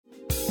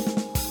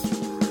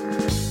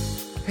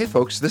Hey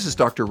folks, this is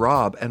Dr.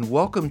 Rob, and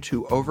welcome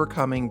to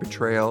Overcoming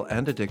Betrayal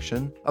and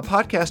Addiction, a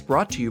podcast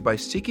brought to you by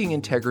Seeking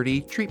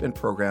Integrity Treatment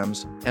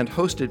Programs and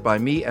hosted by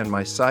me and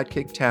my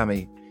sidekick,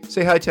 Tammy.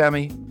 Say hi,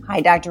 Tammy. Hi,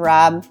 Dr.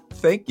 Rob.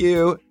 Thank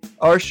you.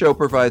 Our show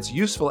provides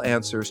useful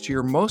answers to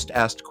your most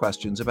asked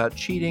questions about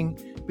cheating,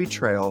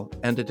 betrayal,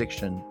 and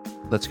addiction.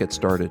 Let's get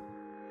started.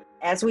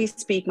 As we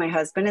speak, my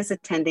husband is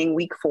attending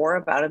week 4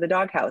 of Out of the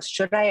Doghouse.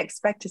 Should I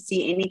expect to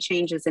see any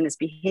changes in his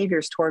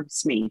behaviors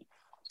towards me?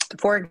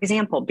 For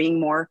example,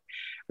 being more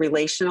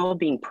relational,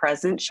 being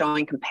present,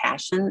 showing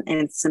compassion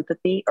and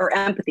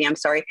empathy,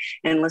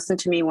 and listen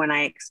to me when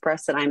I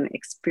express that I'm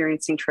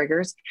experiencing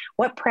triggers.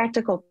 What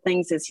practical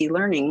things is he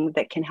learning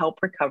that can help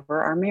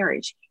recover our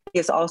marriage? He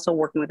is also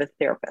working with a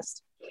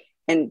therapist.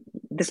 And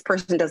this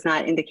person does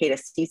not indicate a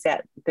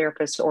CSAT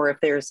therapist or if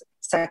there's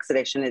sex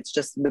addiction, it's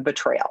just the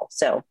betrayal.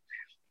 So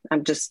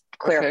I'm just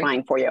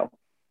clarifying for you.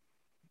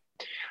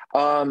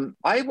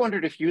 I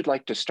wondered if you'd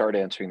like to start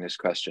answering this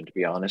question, to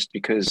be honest,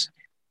 because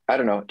I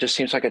don't know, it just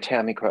seems like a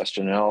Tammy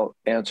question, and I'll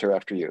answer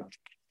after you.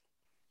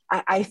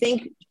 I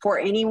think for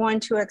anyone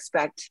to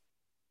expect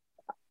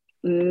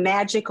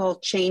magical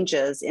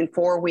changes in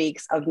 4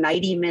 weeks of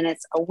 90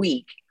 minutes a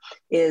week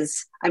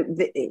it's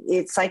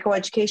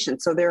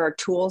psychoeducation. So there are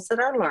tools that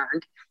are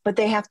learned, but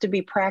they have to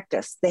be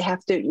practiced. They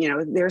have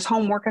to, there's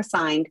homework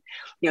assigned,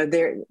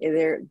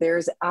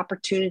 there's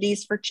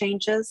opportunities for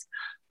changes,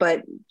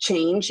 but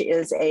change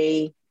is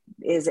a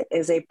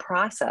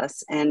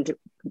process and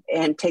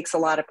takes a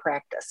lot of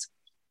practice.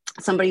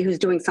 Somebody who's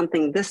doing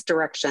something this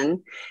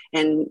direction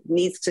and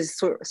needs to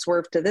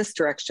swerve to this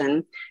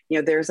direction,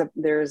 there's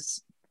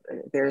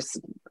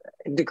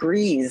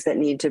degrees that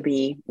need to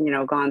be,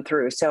 gone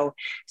through. So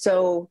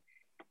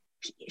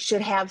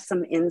should have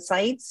some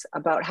insights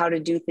about how to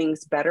do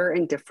things better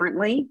and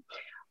differently.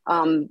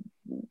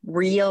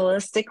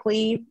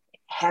 Realistically,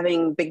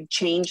 having big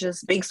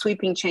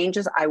sweeping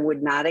changes, I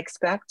would not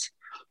expect.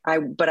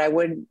 But I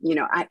would,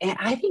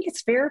 I think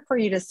it's fair for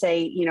you to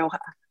say,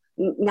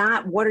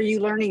 not what are you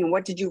learning and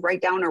what did you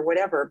write down or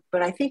whatever,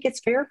 but I think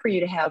it's fair for you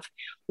to have,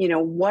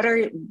 what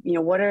are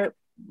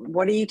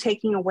you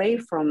taking away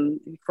from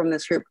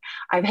this group?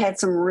 I've had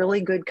some really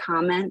good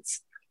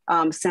comments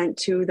sent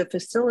to the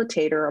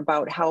facilitator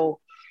about how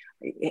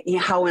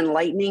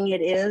enlightening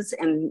it is,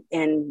 and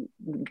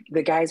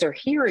the guys are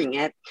hearing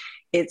it.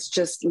 It's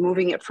just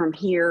moving it from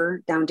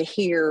here down to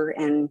here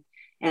and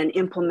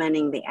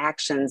implementing the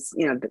actions,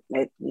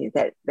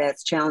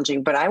 that's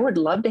challenging. But I would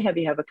love to have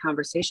you have a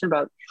conversation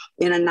about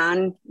in a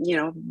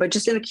but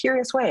just in a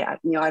curious way.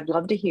 I'd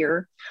love to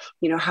hear,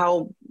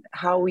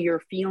 how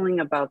you're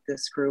feeling about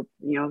this group.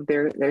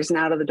 There's an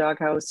Out of the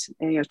Doghouse,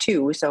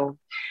 2, so,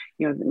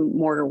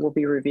 more will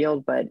be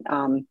revealed, but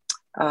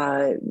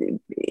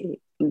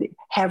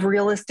have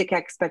realistic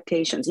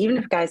expectations. Even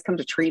if guys come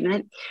to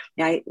treatment,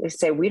 I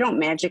say we don't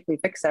magically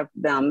fix up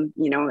them,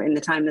 in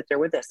the time that they're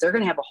with us. They're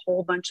going to have a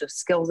whole bunch of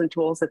skills and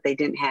tools that they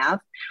didn't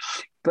have,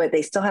 but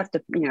they still have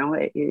to,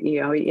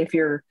 if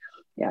you're,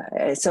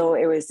 so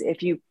it was,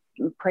 if you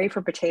pray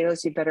for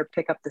potatoes, you better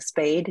pick up the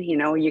spade.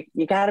 You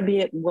got to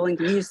be willing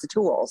to use the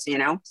tools,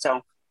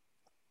 so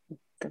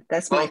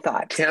that's my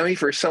thought. Tammy,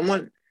 for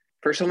someone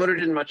who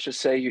didn't much to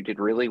say, you did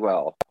really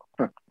well.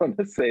 I'm going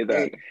to say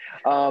that.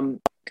 How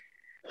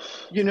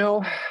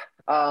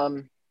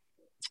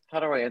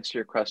do I answer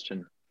your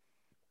question?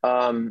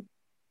 I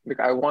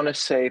want to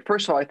say,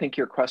 first of all, I think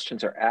your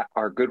questions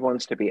are good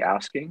ones to be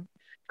asking,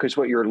 because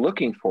what you're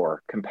looking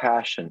for,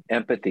 compassion,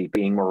 empathy,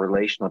 being more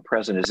relational and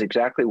present, is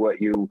exactly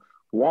what you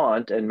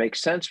want and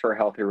makes sense for a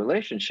healthy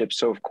relationship.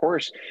 So of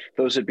course,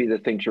 those would be the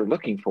things you're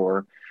looking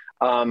for.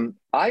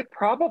 I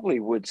probably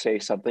would say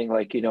something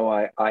like,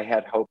 I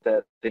had hoped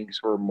that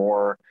things were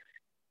more,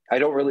 I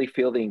don't really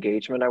feel the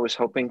engagement I was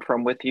hoping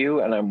from with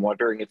you. And I'm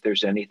wondering if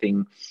there's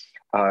anything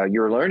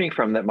you're learning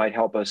from that might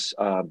help us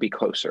be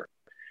closer.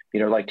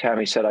 Like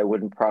Tammy said, I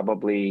wouldn't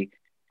probably,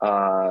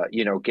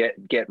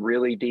 get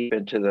really deep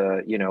into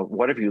the,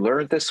 what have you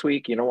learned this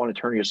week? You don't want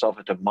to turn yourself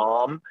into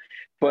mom.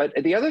 But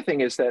the other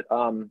thing is that,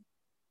 I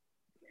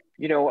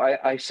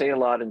say a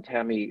lot, and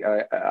Tammy,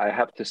 I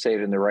have to say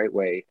it in the right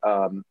way.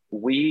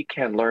 We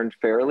can learn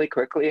fairly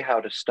quickly how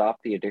to stop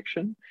the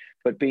addiction,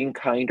 but being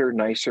kinder,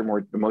 nicer,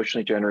 more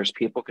emotionally generous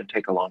people can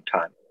take a long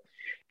time.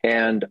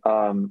 And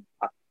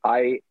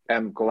I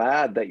am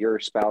glad that your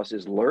spouse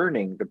is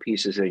learning the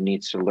pieces that he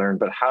needs to learn,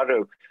 but how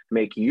to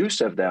make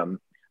use of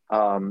them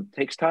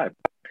takes time.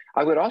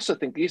 I would also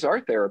think these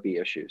are therapy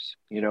issues,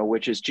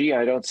 which is,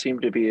 I don't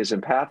seem to be as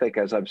empathic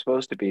as I'm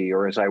supposed to be,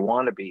 or as I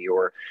want to be,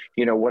 or,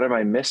 what am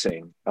I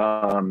missing?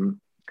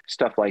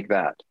 Stuff like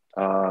that.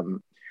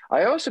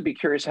 I also be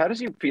curious, how does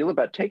he feel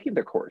about taking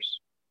the course?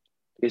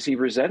 Is he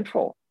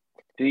resentful?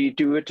 Did he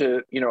do it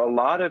to, a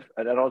lot of,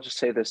 and I'll just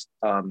say this,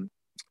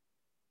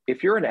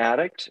 if you're an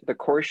addict, the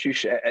course you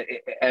should,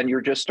 and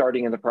you're just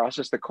starting in the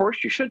process, the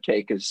course you should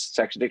take is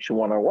Sex Addiction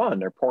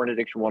 101 or Porn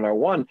Addiction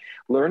 101,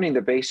 learning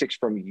the basics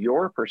from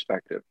your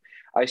perspective.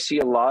 I see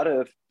a lot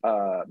of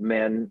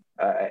men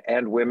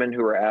and women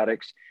who are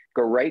addicts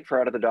go right for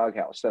Out of the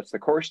Doghouse. That's the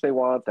course they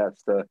want.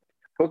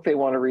 book they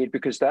want to read,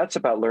 because that's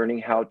about learning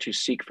how to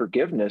seek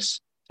forgiveness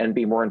and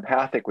be more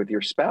empathic with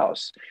your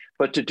spouse.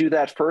 But to do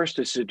that first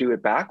is to do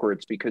it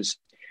backwards, because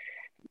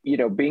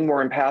being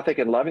more empathic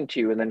and loving to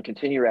you and then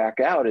continue to act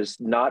out is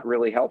not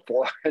really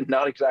helpful and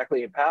not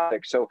exactly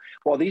empathic. So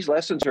while these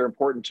lessons are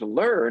important to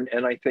learn,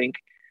 and I think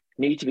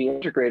need to be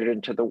integrated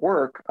into the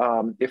work,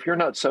 if you're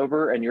not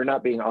sober and you're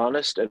not being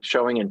honest and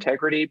showing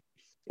integrity,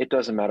 it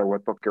doesn't matter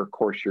what book or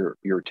course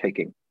you're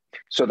taking.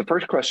 So the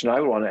first question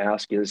I would want to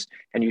ask is,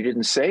 and you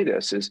didn't say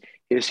this,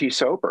 is he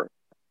sober?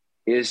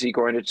 Is he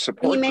going to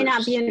support? He may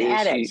not be an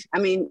addict. I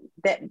mean,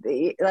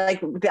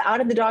 the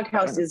Out of the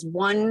Doghouse is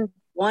one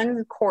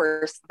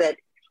course that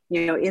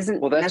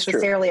isn't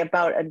necessarily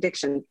about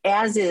addiction,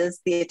 as is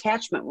the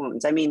attachment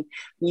wounds. I mean,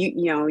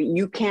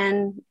 you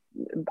can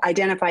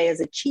identify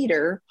as a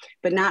cheater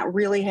but not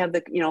really have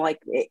the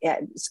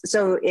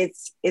so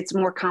it's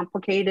more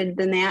complicated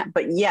than that.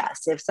 But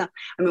yes,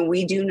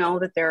 we do know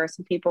that there are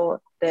some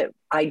people that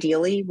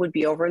ideally would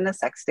be over in the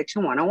Sex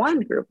Addiction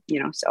 101 group,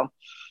 so.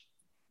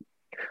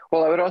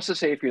 Well, I would also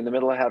say if you're in the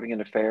middle of having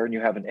an affair and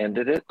you haven't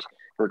ended it,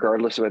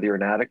 regardless of whether you're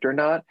an addict or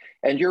not.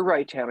 And you're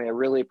right, Tammy, I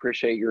really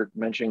appreciate your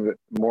mentioning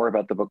more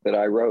about the book that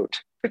I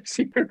wrote.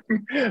 So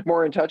you're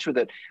more in touch with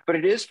it. But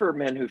it is for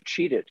men who've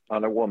cheated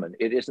on a woman.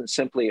 It isn't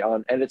simply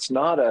on, and it's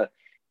not a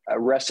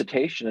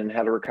recitation in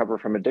how to recover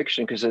from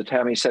addiction, because as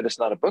Tammy said, it's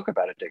not a book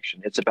about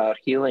addiction. It's about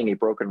healing a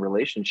broken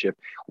relationship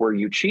where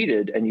you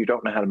cheated and you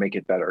don't know how to make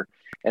it better.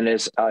 And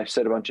as I've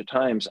said a bunch of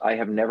times, I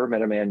have never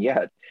met a man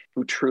yet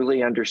who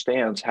truly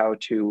understands how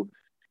to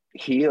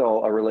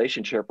heal a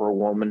relationship where a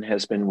woman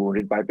has been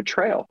wounded by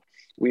betrayal.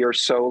 We are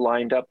so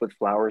lined up with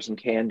flowers and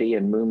candy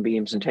and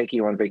moonbeams and taking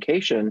you on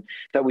vacation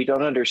that we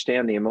don't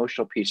understand the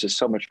emotional piece is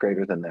so much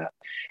greater than that.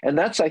 And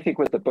that's, I think,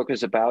 what the book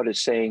is about,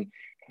 is saying,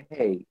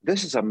 hey,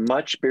 this is a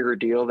much bigger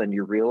deal than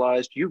you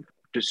realized. You've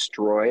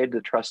destroyed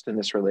the trust in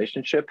this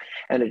relationship,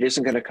 and it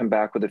isn't going to come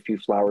back with a few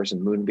flowers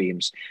and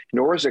moonbeams,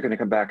 nor is it going to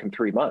come back in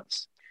 3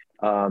 months.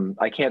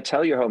 I can't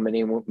tell you how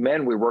many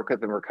men we work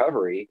with in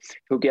recovery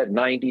who get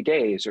 90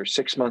 days or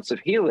 6 months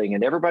of healing,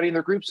 and everybody in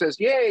their group says,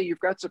 yay,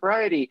 you've got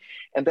sobriety.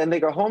 And then they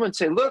go home and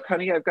say, look,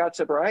 honey, I've got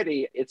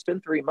sobriety. It's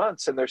been 3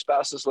 months. And their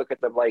spouses look at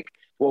them like,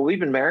 well, we've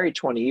been married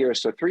 20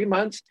 years. So 3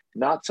 months,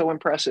 not so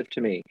impressive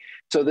to me.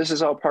 So this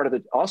is all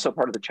also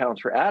part of the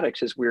challenge for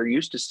addicts, is we're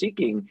used to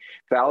seeking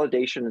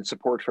validation and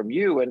support from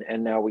you.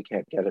 And now we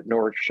can't get it,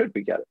 nor should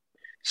we get it.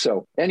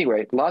 So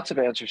anyway, lots of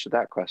answers to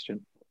that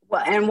question.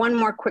 Well, and one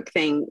more quick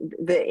thing,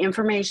 the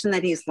information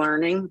that he's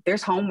learning,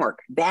 there's homework.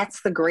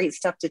 That's the great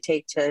stuff to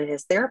take to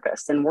his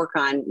therapist and work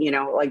on,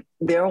 like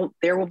there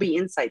will be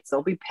insights,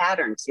 there'll be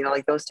patterns,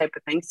 like those type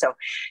of things. So,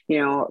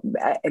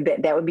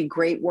 that would be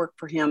great work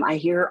for him. I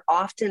hear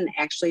often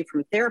actually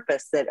from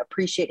therapists that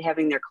appreciate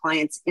having their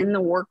clients in the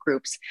work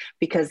groups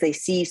because they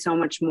see so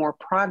much more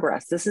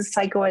progress. This is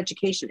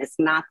psychoeducation. It's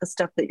not the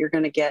stuff that you're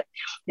going to get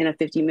in a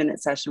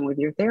 50-minute session with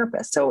your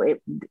therapist. So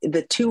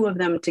the two of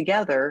them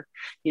together,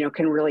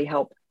 can really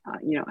help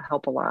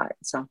a lot.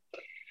 So,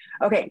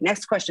 okay,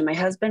 next question. My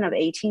husband of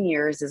 18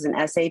 years is an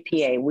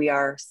SAPA. We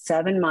are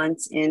 7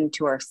 months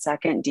into our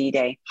second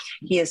D-Day.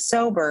 He is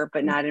sober,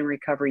 but not in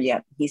recovery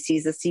yet. He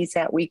sees the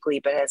CSAT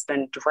weekly, but has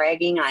been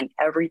dragging on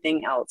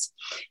everything else.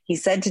 He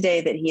said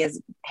today that he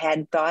has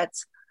had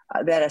thoughts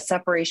that a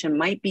separation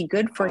might be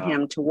good for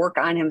him to work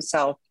on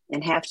himself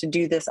and have to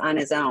do this on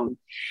his own.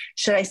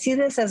 Should I see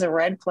this as a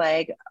red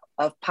flag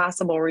of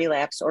possible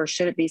relapse, or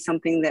should it be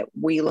something that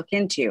we look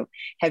into?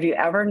 Have you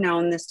ever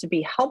known this to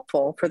be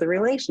helpful for the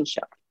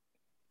relationship?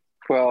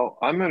 Well,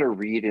 I'm going to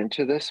read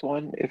into this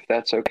one, if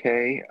that's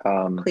okay.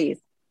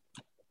 Please.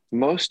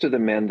 Most of the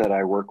men that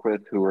I work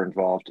with who are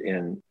involved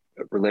in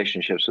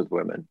relationships with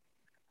women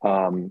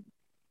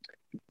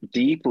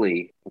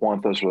deeply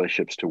want those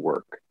relationships to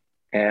work.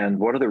 And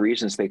one of the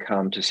reasons they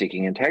come to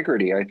Seeking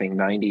Integrity, I think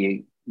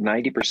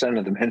 90%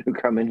 of the men who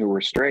come in who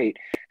are straight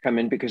come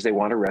in because they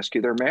want to rescue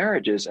their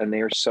marriages, and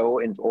they are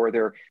or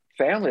their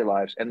family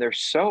lives, and they're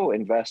so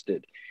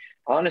invested.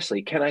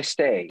 Honestly, can I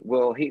stay?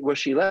 Will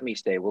she let me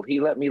stay? Will he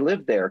let me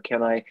live there?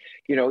 Can I,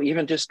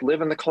 even just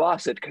live in the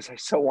closet because I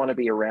so want to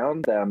be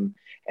around them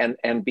and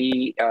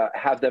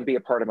have them be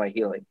a part of my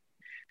healing.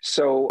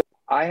 So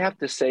I have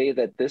to say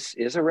that this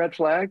is a red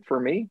flag for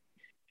me.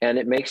 And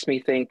it makes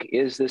me think,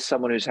 is this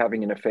someone who's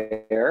having an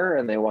affair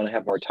and they want to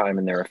have more time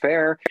in their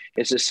affair?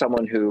 Is this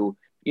someone who,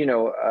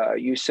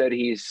 you said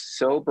he's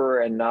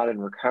sober and not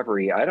in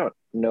recovery? I don't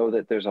know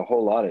that there's a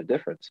whole lot of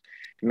difference.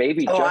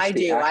 Maybe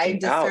acting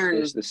out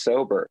is the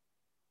sober.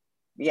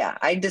 Yeah,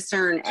 I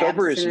discern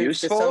sober is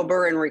useful.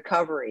 Sober and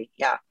recovery.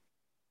 Yeah.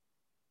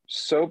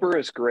 Sober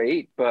is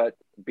great, but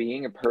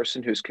being a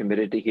person who's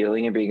committed to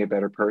healing and being a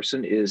better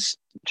person is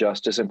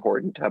just as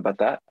important. How about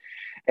that?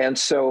 And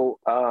so,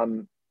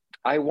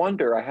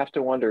 I have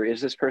to wonder,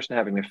 is this person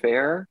having an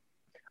affair?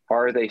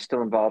 Are they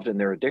still involved in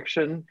their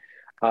addiction?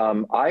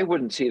 I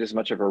wouldn't see it as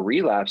much of a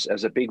relapse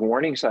as a big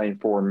warning sign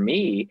for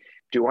me.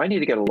 Do I need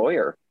to get a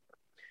lawyer?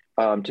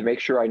 to make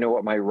sure I know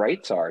what my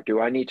rights are. Do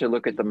I need to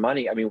look at the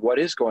money? I mean, what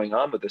is going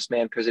on with this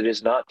man? Because it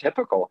is not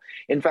typical.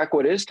 In fact,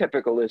 what is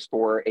typical is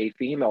for a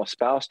female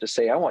spouse to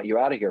say, I want you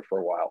out of here for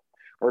a while.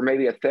 Or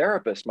maybe a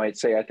therapist might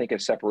say, I think a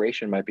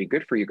separation might be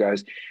good for you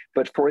guys.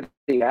 But for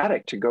the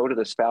addict to go to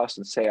the spouse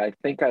and say, I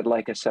think I'd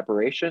like a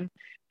separation,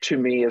 to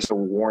me is a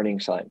warning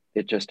sign.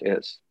 It just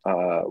is.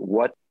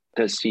 What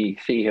does he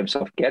see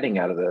himself getting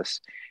out of this?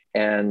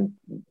 And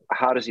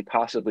how does he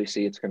possibly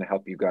see it's going to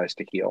help you guys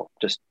to heal?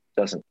 Just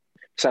doesn't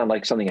sound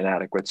like something an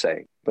addict would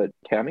say. But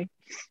Tammy?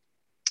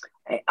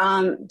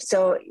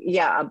 So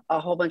yeah, a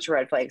whole bunch of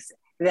red flags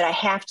that I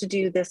have to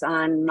do this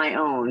on my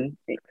own.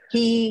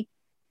 He'll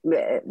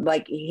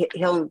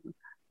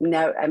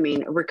no, I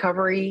mean,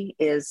 recovery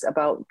is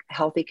about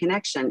healthy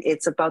connection.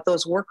 It's about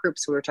those work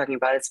groups we were talking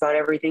about. It's about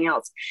everything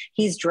else.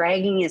 He's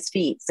dragging his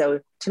feet. So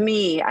to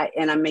me,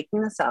 and I'm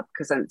making this up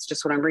because it's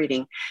just what I'm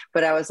reading,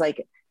 but I was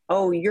like,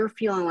 oh, you're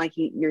feeling like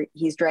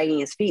he's dragging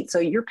his feet. So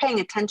you're paying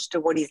attention to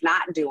what he's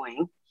not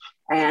doing.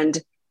 And,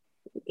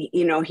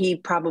 you know, he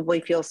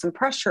probably feels some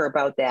pressure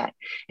about that.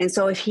 And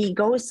so if he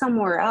goes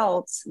somewhere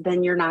else,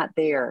 then you're not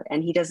there.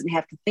 And he doesn't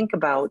have to think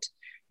about,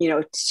 you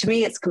know, to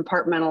me, it's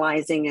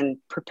compartmentalizing and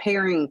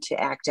preparing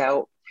to act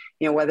out,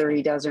 you know, whether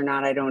he does or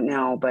not, I don't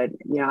know. But,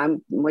 you know,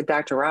 I'm with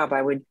Dr. Rob,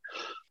 I would,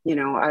 you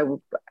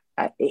know,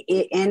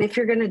 and if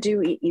you're going to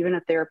do even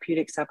a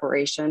therapeutic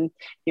separation,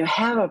 you know,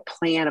 have a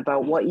plan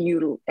about what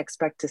you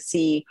expect to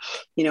see,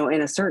 you know,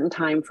 in a certain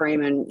time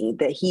frame, and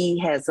that he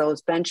has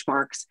those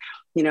benchmarks,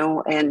 you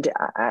know, and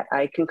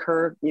I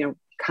concur, you know,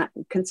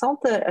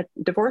 consult a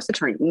divorce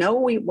attorney, know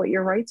what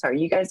your rights are.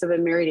 You guys have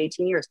been married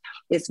 18 years.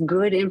 It's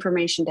good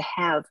information to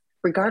have,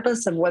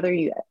 regardless of whether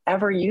you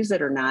ever use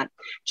it or not,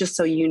 just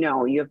so you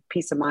know, you have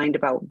peace of mind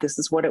about this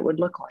is what it would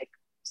look like.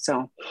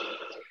 So,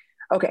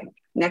 okay,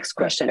 next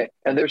question.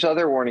 And there's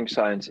other warning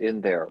signs in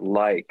there,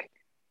 like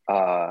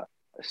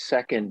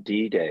second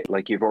D-Day,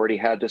 like you've already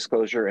had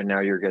disclosure and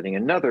now you're getting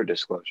another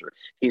disclosure.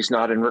 He's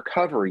not in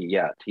recovery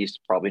yet. He's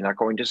probably not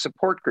going to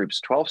support groups,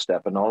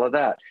 12-step and all of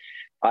that.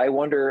 I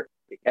wonder,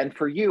 and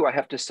for you, I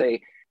have to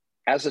say,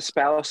 as a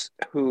spouse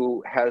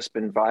who has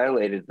been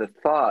violated, the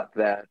thought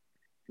that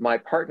my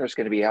partner is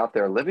going to be out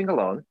there living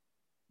alone,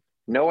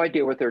 no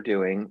idea what they're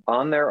doing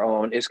on their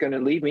own, is going to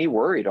leave me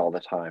worried all the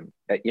time.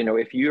 You know,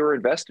 if you're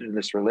invested in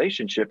this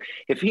relationship,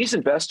 if he's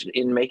invested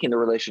in making the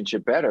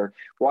relationship better,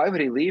 why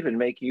would he leave and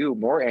make you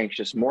more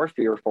anxious, more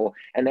fearful,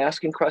 and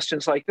asking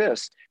questions like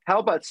this? How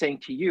about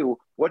saying to you,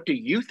 what do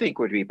you think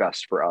would be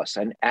best for us?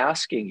 And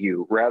asking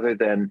you rather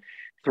than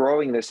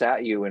throwing this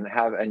at you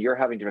and you're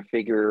having to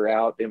figure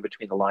out in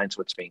between the lines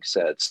what's being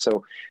said.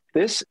 So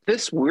this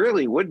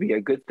really would be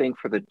a good thing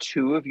for the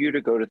two of you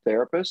to go to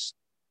therapists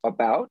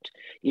about,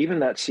 even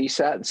that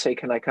CSAT, and say,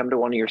 can I come to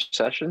one of your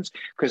sessions?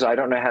 Because I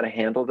don't know how to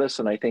handle this,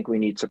 and I think we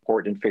need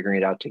support in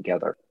figuring it out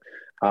together.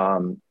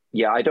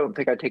 Yeah, I don't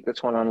think I take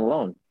this one on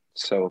alone.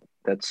 So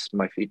that's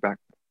my feedback.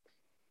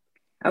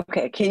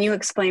 Okay, can you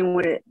explain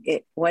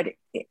what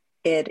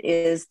it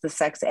is the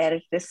sex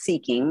addict is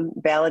seeking?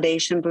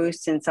 Validation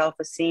boosts in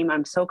self-esteem.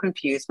 I'm so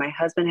confused. My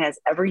husband has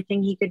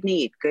everything he could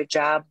need. Good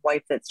job,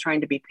 wife that's trying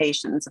to be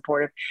patient and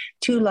supportive.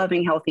 2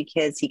 loving, healthy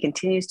kids. He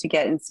continues to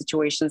get in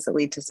situations that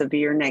lead to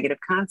severe negative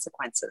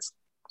consequences.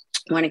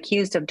 When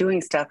accused of doing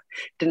stuff,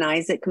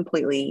 denies it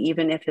completely,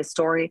 even if his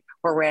story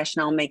or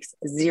rationale makes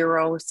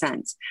 0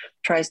 sense.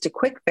 Tries to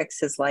quick fix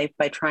his life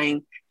by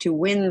trying to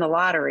win the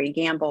lottery,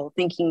 gamble,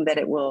 thinking that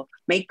it will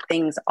make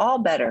things all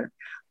better.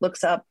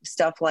 Looks up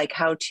stuff like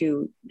how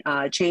to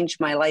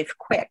change my life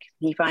quick.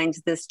 He finds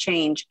this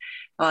change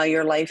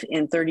your life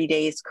in 30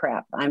 days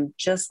crap. I'm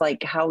just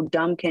like, how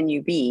dumb can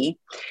you be?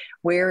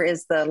 Where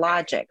is the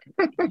logic?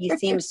 He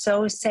seems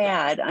so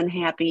sad,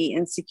 unhappy,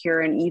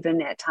 insecure, and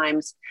even at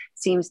times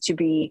seems to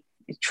be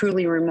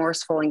truly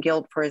remorseful and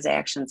guilt for his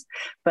actions.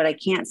 But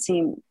can't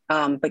seem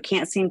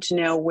to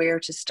know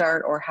where to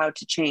start or how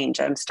to change.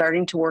 I'm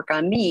starting to work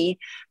on me,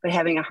 but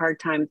having a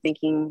hard time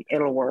thinking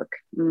it'll work.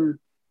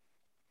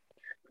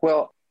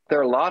 Well, there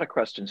are a lot of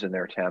questions in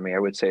there, Tammy. I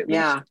would say at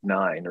least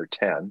 9 or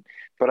 10.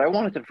 But I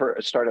wanted to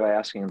start by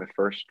answering the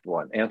first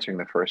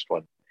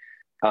one.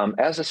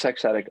 As a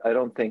sex addict, I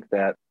don't think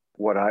that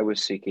what I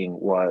was seeking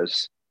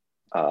was,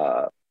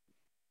 I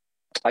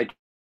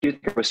do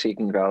think I was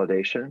seeking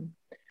validation,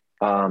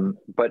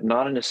 but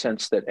not in a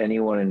sense that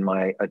anyone in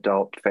my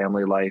adult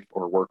family life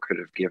or work could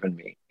have given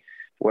me.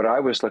 What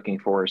I was looking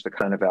for is the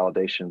kind of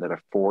validation that a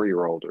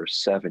 4-year-old or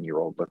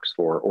 7-year-old looks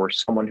for, or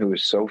someone who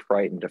is so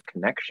frightened of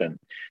connection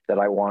that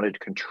I wanted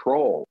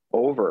control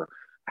over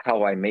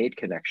how I made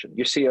connection.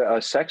 You see,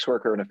 a sex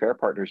worker and affair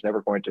partner is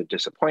never going to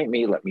disappoint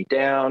me, let me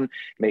down,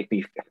 make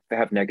me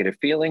have negative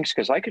feelings,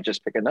 because I could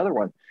just pick another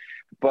one.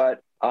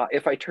 But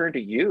if I turn to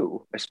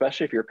you,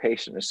 especially if your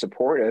patient is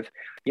supportive,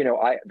 you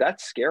know,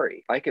 that's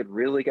scary. I could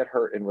really get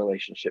hurt in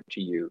relationship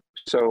to you.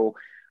 So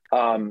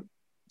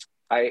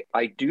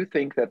I do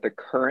think that the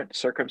current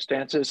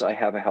circumstances, I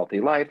have a healthy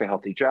life, a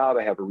healthy job,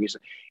 I have a reason,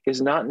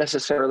 is not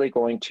necessarily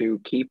going to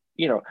keep,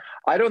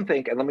 I don't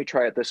think, and let me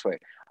try it this way.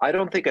 I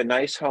don't think a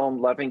nice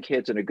home, loving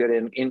kids, and a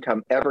good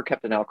income ever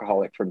kept an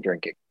alcoholic from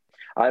drinking.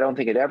 I don't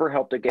think it ever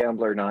helped a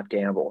gambler not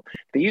gamble.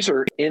 These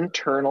are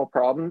internal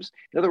problems.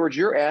 In other words,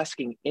 you're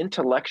asking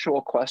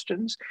intellectual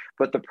questions,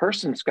 but the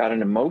person's got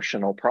an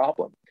emotional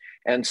problem.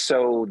 And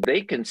so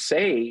they can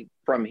say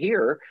from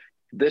here,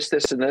 this,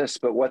 and this,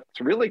 but what's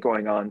really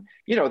going on,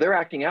 they're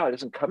acting out. It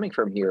isn't coming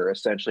from here,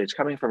 essentially. It's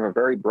coming from a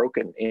very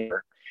broken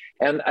inner.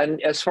 And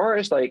as far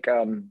as like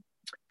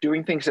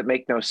doing things that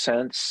make no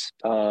sense,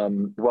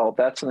 well,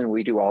 that's something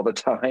we do all the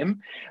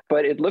time.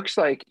 But it looks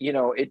like,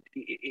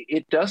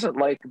 it doesn't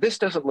this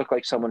doesn't look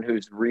like someone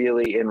who's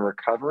really in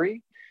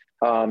recovery.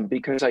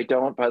 Because I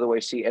don't, by the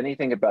way, see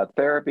anything about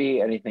therapy,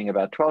 anything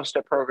about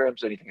 12-step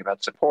programs, anything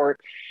about support.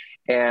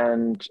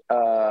 And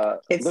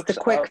it's the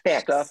quick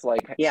fix stuff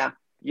like,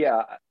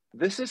 yeah,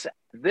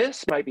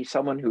 this might be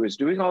someone who is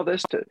doing all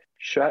this to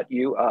shut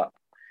you up.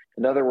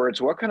 In other words,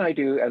 what can I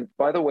do? And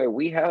by the way,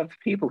 we have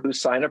people who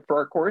sign up for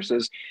our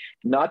courses,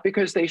 not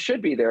because they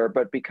should be there,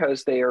 but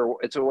because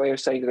it's a way of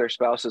saying to their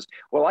spouses,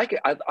 well,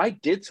 I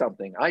did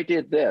something, I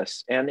did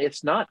this. And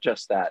it's not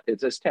just that.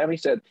 It's, as Tammy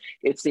said,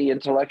 it's the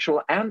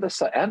intellectual and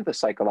the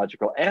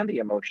psychological and the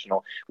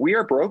emotional. We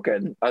are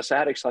broken, us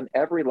addicts, on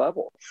every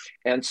level.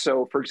 And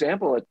so, for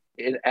example,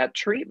 in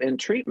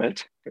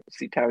treatment,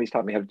 see, Tammy's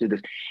taught me how to do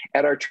this.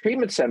 At our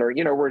treatment center,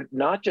 we're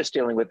not just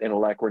dealing with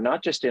intellect, we're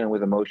not just dealing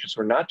with emotions,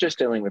 we're not just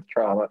dealing with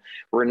trauma,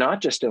 we're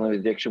not just dealing with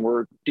addiction,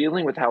 we're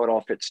dealing with how it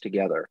all fits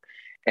together.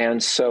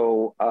 And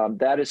so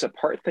that is a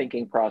part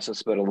thinking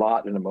process, but a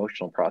lot an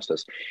emotional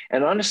process.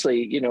 And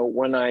honestly,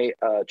 when I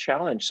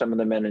challenge some of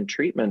the men in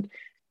treatment,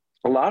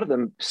 a lot of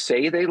them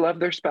say they love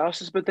their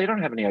spouses, but they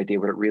don't have any idea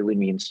what it really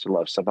means to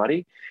love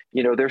somebody.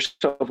 They're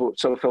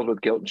so filled with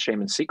guilt and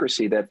shame and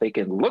secrecy that they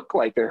can look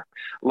like they're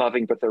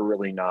loving, but they're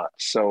really not.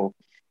 So,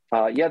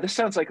 this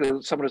sounds like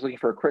someone is looking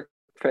for a quick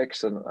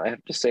fix, and I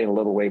have to say in a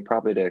little way,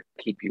 probably to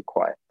keep you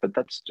quiet, but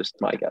that's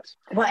just my guess.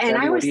 Well, and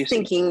Sandy, I was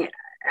thinking,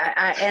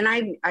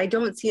 I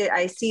don't see it.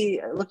 I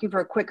see looking for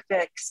a quick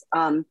fix,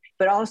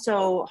 but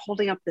also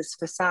holding up this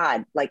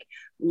facade. Like,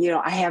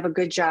 I have a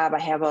good job, I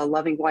have a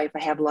loving wife,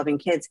 I have loving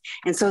kids.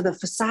 And so the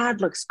facade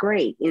looks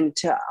great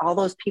into all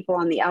those people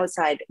on the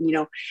outside,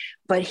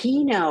 but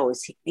he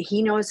knows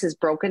his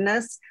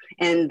brokenness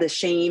and the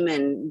shame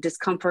and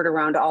discomfort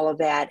around all of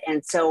that.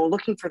 And so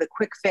looking for the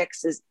quick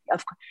fix is,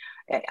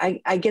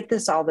 I get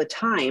this all the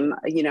time,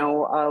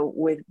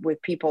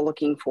 with people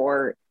looking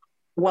for,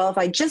 well, if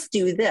I just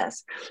do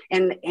this,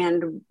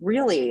 and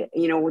really,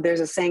 there's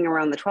a saying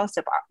around the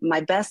 12-step,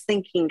 my best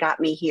thinking got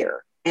me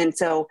here. And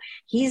so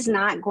he's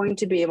not going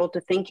to be able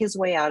to think his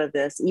way out of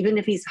this, even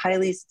if he's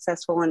highly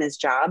successful in his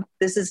job.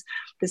 This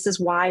is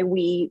why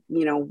we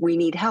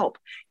need help.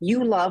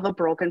 You love a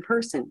broken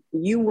person.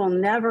 You will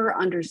never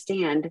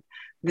understand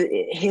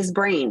his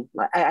brain.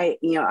 I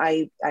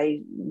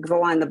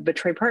go on the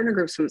Betray Partner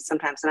groups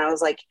sometimes, and I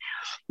was like,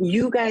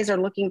 you guys are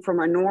looking from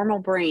a normal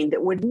brain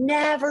that would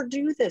never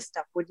do this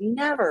stuff, would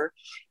never,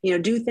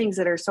 do things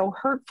that are so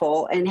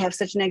hurtful and have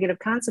such negative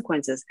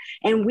consequences.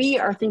 And we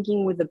are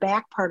thinking with the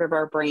back part of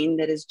our brain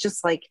that is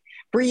just like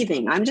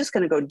breathing. I'm just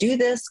going to go do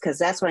this because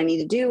that's what I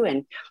need to do.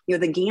 And,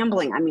 the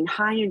gambling,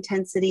 high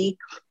intensity,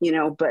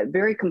 but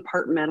very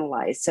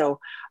compartmentalized.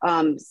 So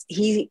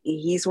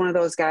he's one of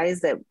those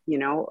guys that,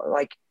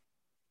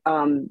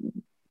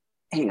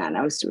 hang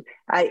on,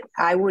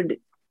 I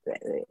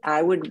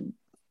would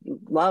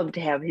love to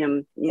have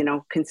him,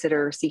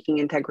 consider seeking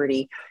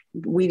integrity.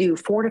 We do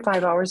 4 to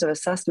 5 hours of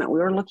assessment. We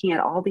were looking at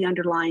all the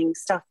underlying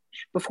stuff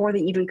before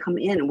they even come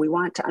in. And we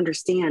want to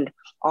understand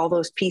all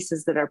those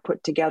pieces that are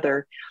put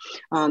together,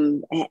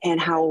 and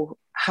how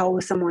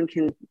someone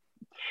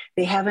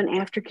they have an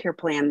aftercare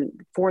plan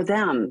for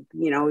them.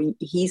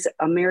 He's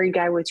a married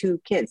guy with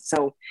 2 kids.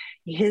 So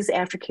his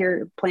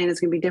aftercare plan is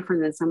going to be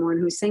different than someone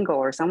who's single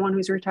or someone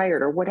who's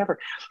retired or whatever.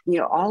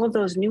 All of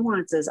those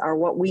nuances are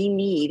what we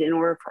need in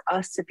order for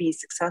us to be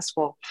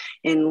successful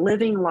in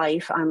living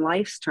life on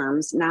life's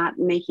terms, not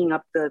making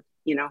up the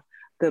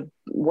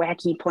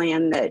wacky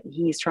plan that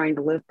he's trying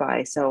to live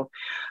by. So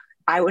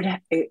I would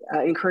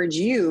encourage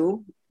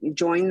you,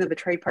 join the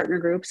Betray Partner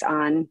groups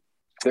on,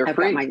 they're I've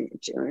free.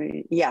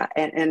 got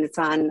and it's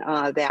on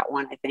that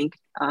one, I think,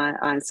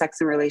 on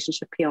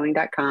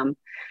sexandrelationshiphealing.com,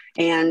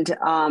 and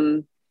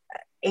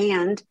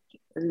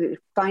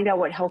find out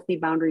what healthy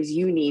boundaries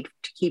you need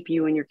to keep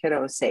you and your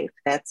kiddos safe.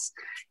 That's,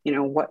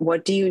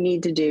 what do you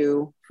need to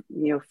do,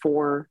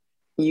 for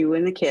you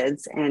and the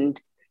kids, and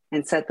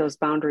set those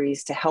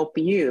boundaries to help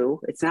you.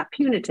 It's not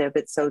punitive.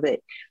 It's so that,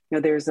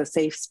 there's a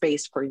safe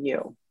space for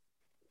you.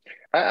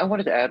 I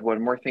wanted to add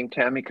one more thing,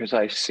 Tammy, because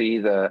I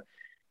see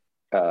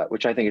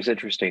which I think is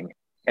interesting,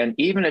 and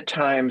even at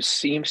times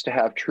seems to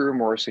have true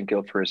remorse and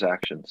guilt for his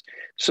actions.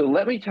 So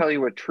let me tell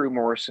you what true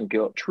remorse and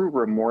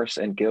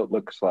guilt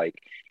looks like.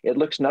 It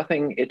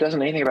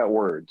doesn't anything about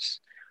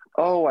words.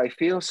 oh, I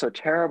feel so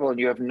terrible. And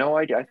you have no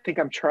idea.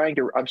 I'm starting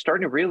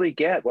to really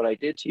get what I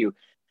did to you.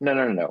 No,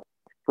 no, no, no.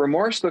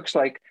 Remorse looks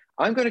like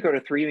I'm going to go to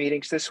 3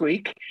 meetings this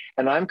week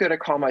and I'm going to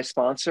call my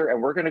sponsor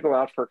and we're going to go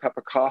out for a cup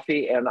of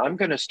coffee and I'm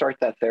going to start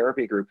that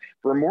therapy group.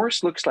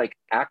 Remorse looks like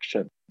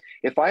action.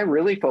 If I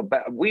really feel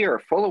bad, we are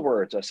full of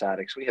words, us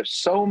addicts. We have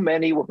so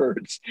many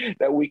words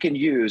that we can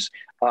use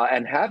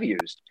and have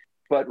used,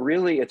 but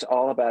really it's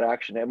all about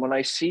action. And when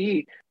I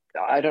see,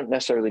 I don't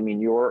necessarily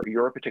mean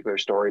your particular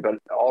story, but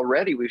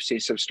already we've seen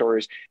some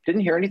stories.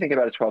 Didn't hear anything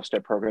about a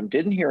 12-step program.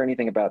 Didn't hear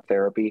anything about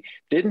therapy.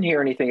 Didn't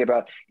hear anything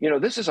about,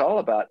 this is all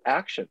about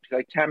action.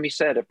 Like Tammy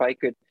said, if I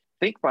could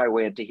think my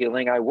way into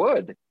healing, I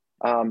would.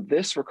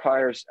 This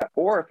requires,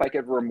 or if I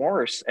could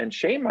remorse and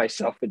shame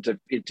myself into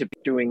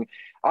doing,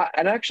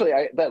 and actually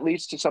that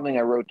leads to something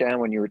I wrote down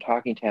when you were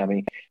talking,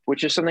 Tammy,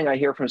 which is something I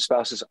hear from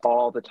spouses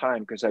all the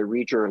time because I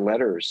read your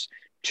letters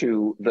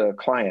to the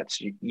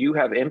clients. You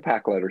have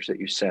impact letters that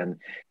you send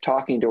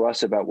talking to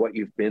us about what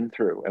you've been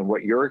through and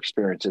what your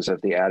experiences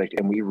of the addict,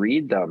 and we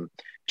read them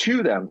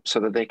to them so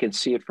that they can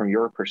see it from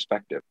your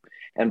perspective.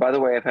 And by the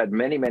way, I've had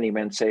many, many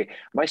men say,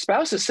 my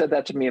spouse has said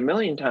that to me a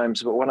million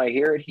times, but when I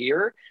hear it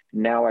here,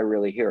 now I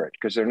really hear it,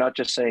 because they're not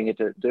just saying it,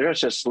 they're not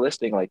just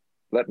listening like,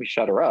 let me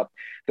shut her up.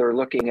 They're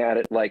looking at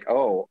it like,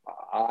 oh,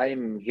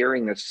 I'm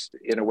hearing this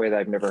in a way that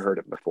I've never heard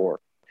it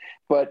before.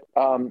 But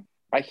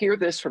I hear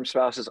this from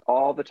spouses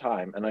all the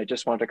time, and I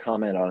just want to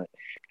comment on it.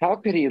 How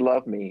could he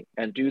love me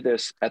and do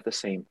this at the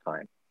same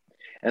time?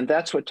 And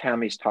that's what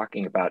Tammy's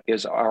talking about,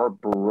 is our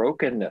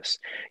brokenness.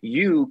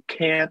 You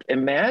can't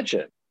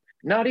imagine,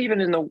 not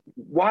even in the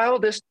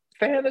wildest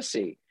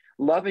fantasy,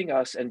 loving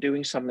us and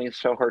doing something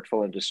so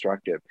hurtful and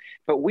destructive.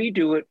 But we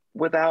do it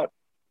without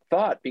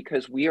thought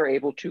because we are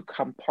able to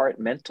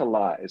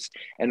compartmentalize,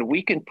 and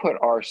we can put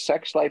our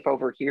sex life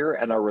over here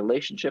and our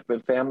relationship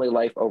and family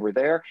life over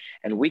there,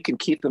 and we can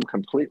keep them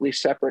completely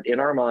separate in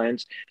our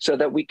minds so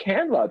that we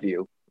can love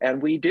you,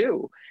 and we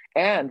do.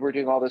 And we're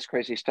doing all this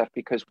crazy stuff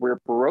because we're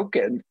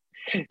broken.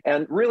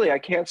 And really, I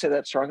can't say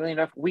that strongly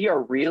enough. We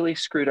are really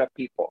screwed up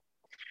people.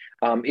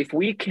 If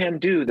we can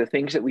do the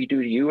things that we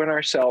do to you and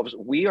ourselves,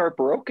 we are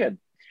broken.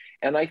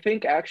 And I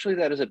think actually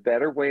that is a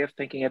better way of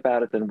thinking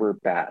about it than we're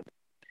bad.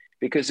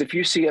 Because if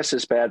you see us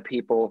as bad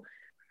people,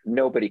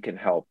 nobody can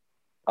help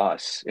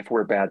us if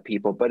we're bad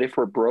people. But if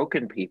we're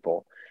broken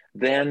people,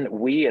 then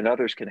we and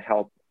others can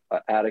help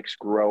addicts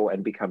grow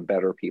and become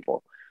better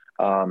people.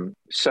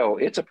 So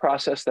it's a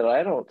process that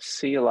I don't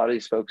see a lot of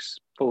these folks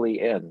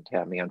fully in,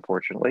 Tammy,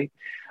 unfortunately.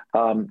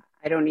 I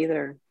don't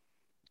either.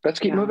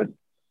 Let's keep moving.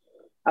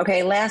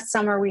 Okay, last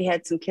summer we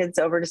had some kids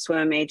over to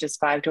swim ages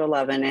 5 to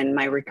 11, and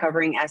my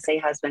recovering SA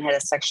husband had a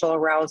sexual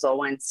arousal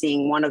when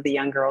seeing one of the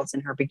young girls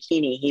in her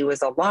bikini. He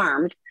was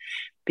alarmed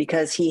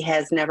because he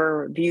has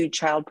never viewed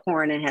child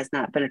porn and has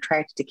not been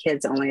attracted to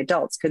kids, only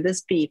adults. Could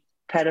this be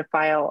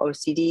pedophile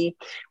OCD?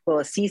 Will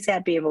a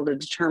CSAT be able to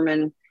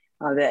determine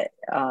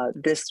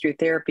this through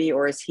therapy,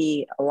 or is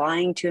he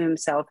lying to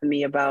himself and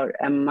me about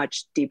a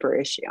much deeper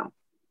issue?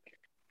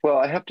 Well,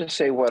 I have to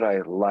say what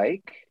I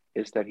like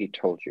is that he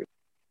told you.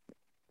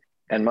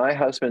 And my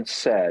husband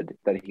said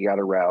that he got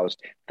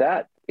aroused.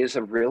 That is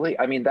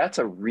that's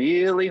a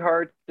really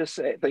hard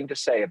thing to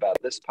say about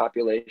this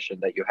population,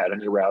 that you had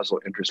an arousal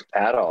interest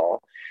at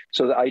all.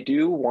 So I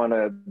do want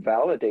to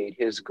validate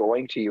his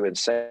going to you and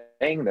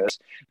saying this.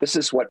 This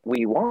is what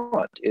we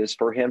want, is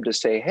for him to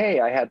say, hey,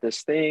 I had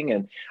this thing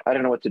and I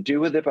don't know what to do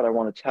with it, but I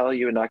want to tell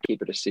you and not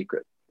keep it a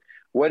secret.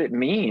 What it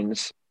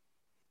means,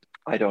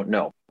 I don't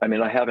know. I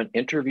mean, I haven't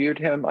interviewed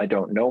him. I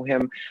don't know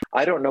him.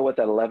 I don't know what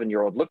that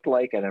 11-year-old looked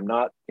like. And I'm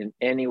not in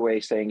any way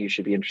saying you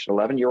should be interested in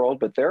an 11-year-old,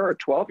 but there are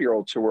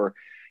 12-year-olds who are,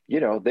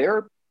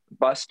 they're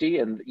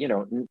busty.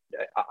 And,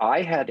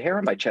 I had hair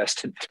on my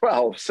chest at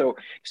 12. So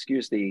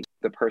excuse the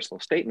personal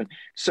statement.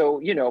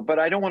 So, but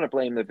I don't want to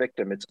blame the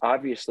victim. It's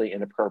obviously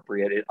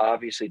inappropriate. It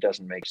obviously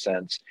doesn't make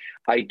sense.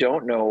 I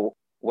don't know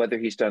whether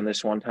he's done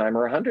this one time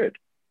or 100,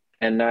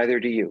 and neither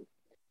do you.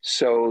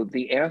 So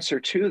the answer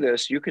to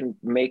this, you can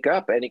make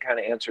up any kind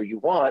of answer you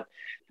want,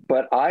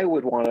 but I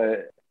would want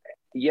to,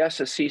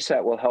 yes, a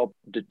CSAT will help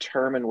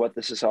determine what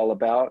this is all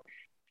about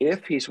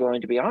if he's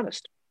willing to be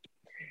honest.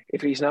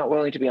 If he's not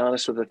willing to be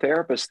honest with a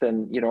therapist,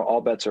 then,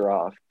 all bets are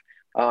off.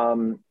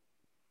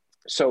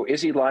 So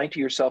is he lying to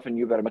yourself and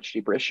you about a much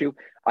deeper issue?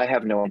 I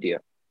have no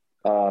idea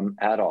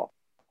at all.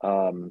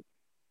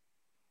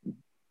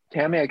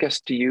 Tammy, I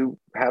guess, do you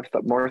have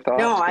more thoughts?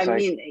 No,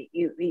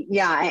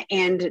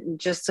 and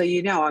just so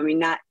you know,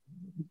 not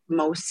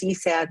most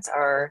CSATs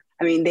are,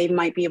 they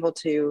might be able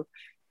to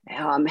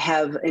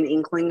have an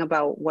inkling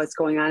about what's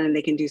going on and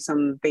they can do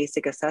some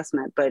basic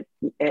assessment. But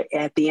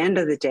at the end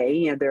of the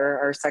day, there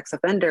are sex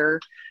offender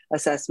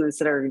assessments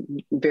that are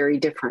very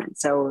different.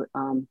 So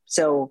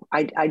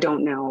I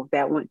don't know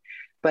that one,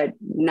 but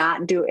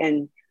not do,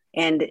 and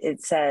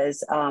it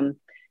says,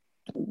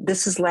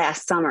 this is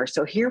last summer.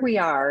 So here we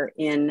are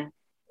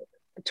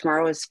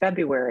tomorrow is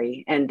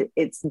February, and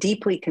it's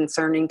deeply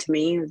concerning to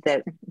me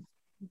that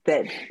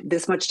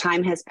this much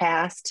time has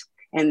passed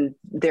and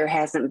there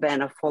hasn't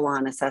been a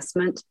full-on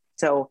assessment.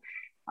 So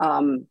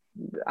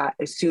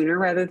sooner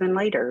rather than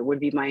later would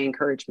be my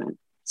encouragement.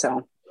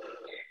 So,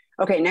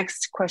 okay,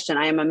 next question.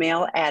 I am a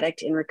male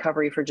addict in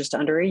recovery for just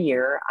under a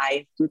year.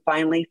 I'm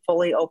finally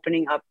fully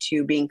opening up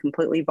to being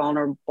completely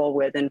vulnerable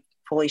with and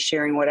fully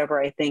sharing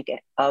whatever I think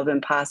of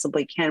and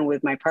possibly can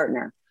with my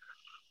partner.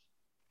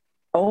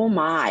 Oh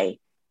my.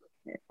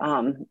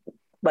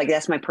 Like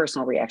that's my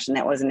personal reaction.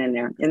 That wasn't in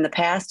there. In the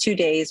past 2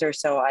 days or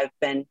so, I've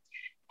been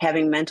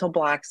having mental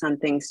blocks on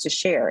things to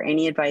share.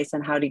 Any advice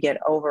on how to get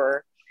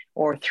over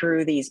or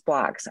through these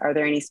blocks? Are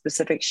there any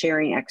specific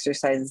sharing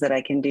exercises that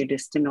I can do to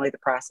stimulate the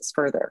process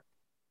further?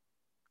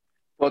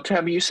 Well,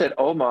 Tammy, you said,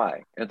 oh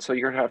my. And so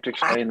you're going to have to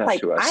explain that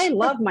to us. I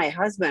love my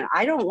husband.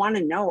 I don't want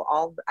to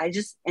know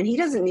and he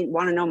doesn't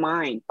want to know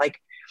mine. Like,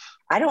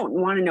 I don't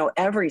want to know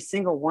every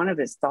single one of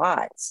his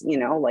thoughts,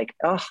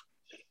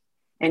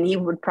 and he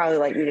would probably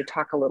like me to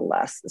talk a little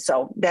less.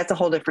 So that's a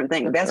whole different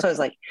thing. That's what I was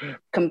like,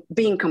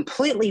 being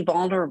completely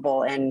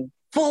vulnerable and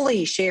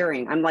fully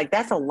sharing. I'm like,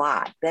 that's a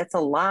lot. That's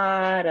a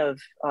lot of,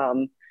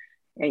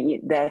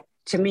 that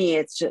to me,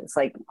 it's just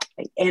like,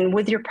 and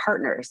with your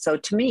partner. So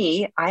to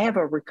me, I have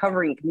a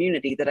recovering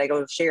community that I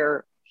go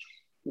share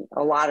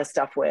a lot of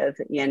stuff with,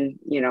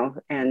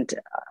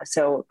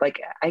 so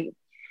like, I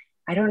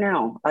don't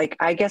know, like,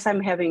 I guess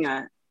I'm having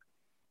I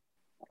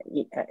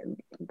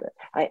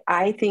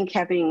think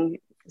having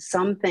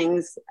some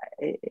things,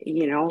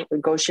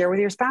 go share with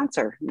your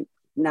sponsor,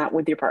 not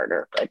with your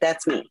partner, but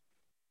that's me.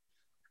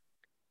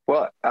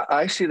 Well,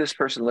 I see this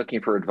person looking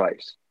for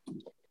advice,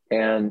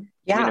 and,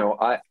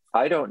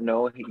 I don't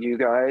know you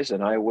guys,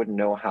 and I wouldn't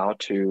know how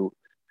to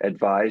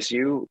advise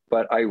you,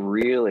 but I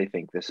really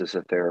think this is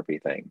a therapy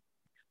thing.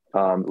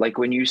 Like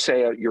when you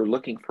say you're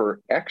looking for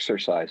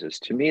exercises,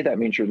 to me, that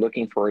means you're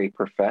looking for a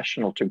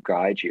professional to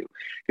guide you,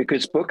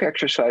 because book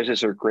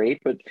exercises are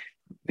great, but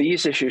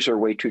these issues are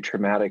way too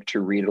traumatic to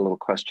read a little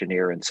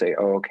questionnaire and say,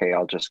 oh, okay,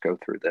 I'll just go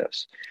through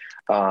this.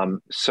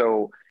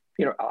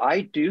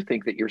 I do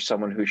think that you're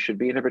someone who should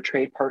be in a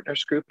betrayed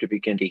partners group to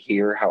begin to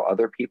hear how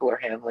other people are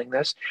handling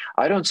this.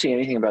 I don't see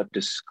anything about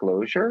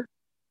disclosure.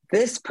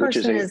 This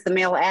person is the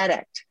male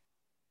addict.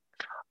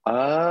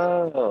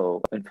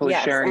 Oh, and fully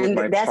sharing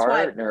with my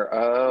partner.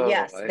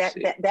 Yes,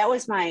 that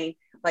was my,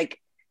 like,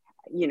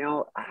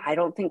 I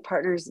don't think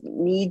partners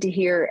need to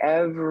hear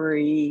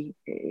every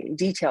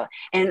detail.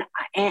 And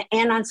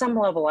on some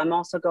level, I'm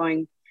also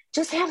going,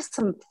 just have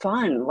some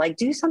fun, like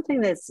do something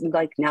that's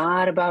like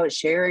not about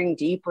sharing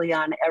deeply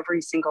on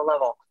every single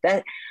level.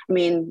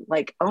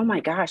 Oh my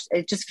gosh,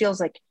 it just feels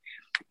like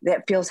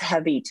that feels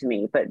heavy to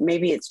me, but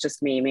maybe it's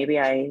just me. Maybe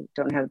I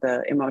don't have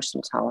the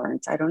emotional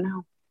tolerance. I don't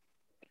know.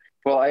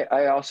 Well,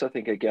 I also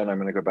think, again, I'm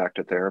going to go back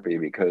to therapy,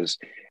 because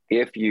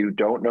if you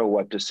don't know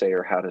what to say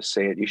or how to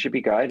say it, you should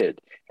be guided.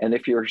 And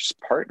if your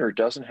partner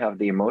doesn't have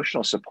the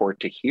emotional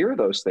support to hear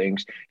those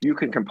things, you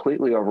can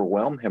completely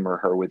overwhelm him or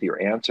her with your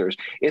answers.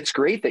 It's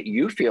great that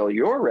you feel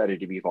you're ready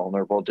to be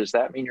vulnerable. Does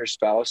that mean your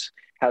spouse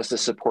has the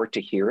support to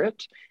hear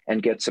it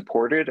and get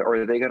supported, or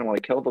are they going to want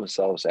to kill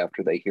themselves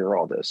after they hear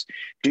all this?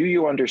 Do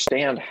you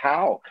understand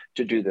how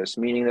to do this?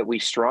 Meaning that we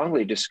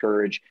strongly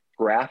discourage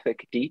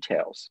graphic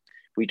details.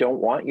 We don't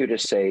want you to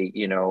say,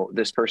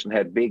 this person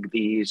had big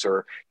V's,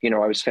 or, I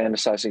was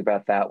fantasizing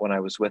about that when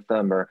I was with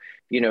them, or,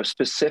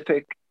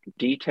 specific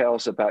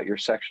details about your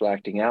sexual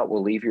acting out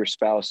will leave your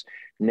spouse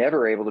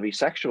never able to be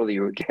sexual with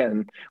you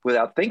again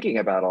without thinking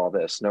about all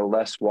this, no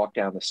less walk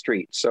down the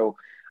street. So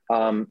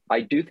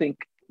I do think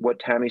what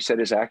Tammy said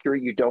is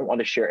accurate. You don't want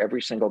to share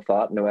every single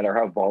thought, no matter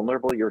how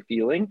vulnerable you're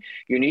feeling.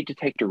 You need to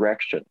take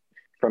direction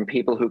from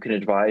people who can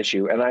advise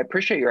you. And I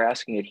appreciate you're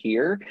asking it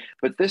here,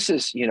 but this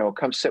is,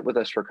 come sit with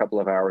us for a couple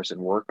of hours and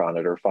work on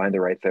it, or find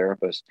the right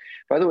therapist.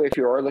 By the way, if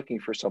you are looking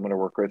for someone to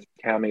work with,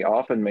 Tammy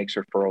often makes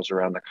referrals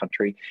around the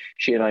country.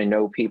 She and I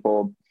know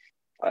people,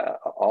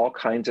 all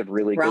kinds of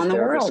really around good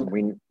therapists.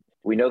 World.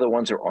 We know the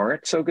ones that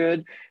aren't so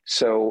good.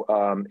 So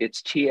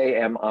it's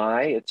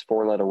TAMI, it's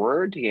 4-letter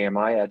word,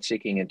 TAMI at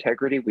Seeking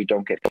Integrity. We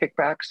don't get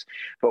kickbacks,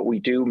 but we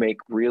do make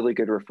really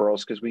good referrals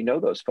because we know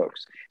those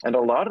folks. And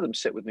a lot of them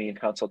sit with me in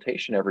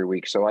consultation every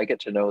week. So I get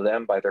to know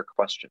them by their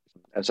questions,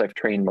 as I've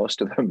trained most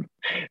of them,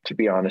 to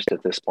be honest,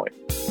 at this point.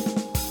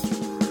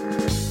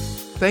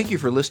 Thank you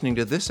for listening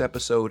to this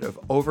episode of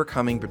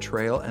Overcoming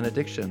Betrayal and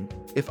Addiction.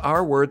 If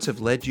our words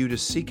have led you to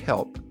seek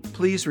help,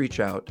 please reach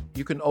out.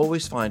 You can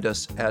always find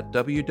us at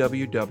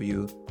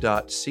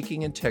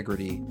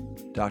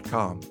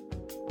www.seekingintegrity.com.